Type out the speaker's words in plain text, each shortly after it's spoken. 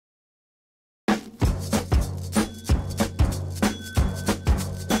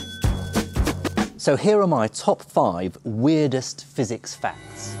So here are my top 5 weirdest physics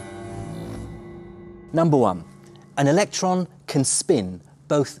facts. Number 1, an electron can spin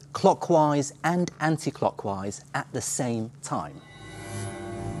both clockwise and anti-clockwise at the same time.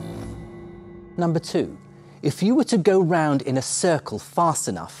 Number 2, if you were to go round in a circle fast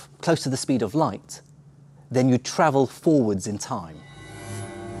enough, close to the speed of light, then you'd travel forwards in time.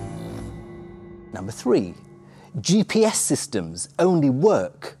 Number 3, GPS systems only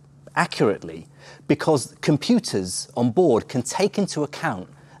work accurately because computers on board can take into account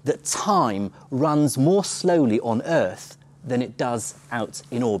that time runs more slowly on Earth than it does out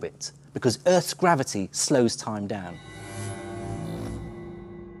in orbit, because Earth's gravity slows time down.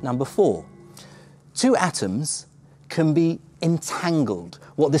 Number 4, 2 atoms can be entangled.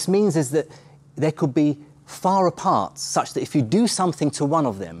 What this means is that they could be far apart, such that if you do something to one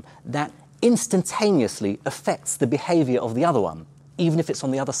of them, that instantaneously affects the behaviour of the other one, even if it's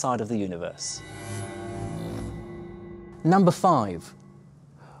on the other side of the universe. Number 5,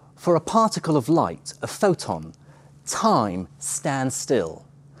 for a particle of light, a photon, time stands still,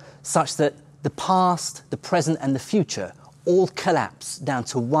 such that the past, the present and the future all collapse down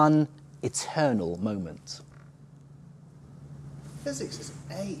to one eternal moment. Physics is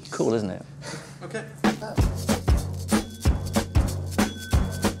ace. Cool, isn't it? Okay.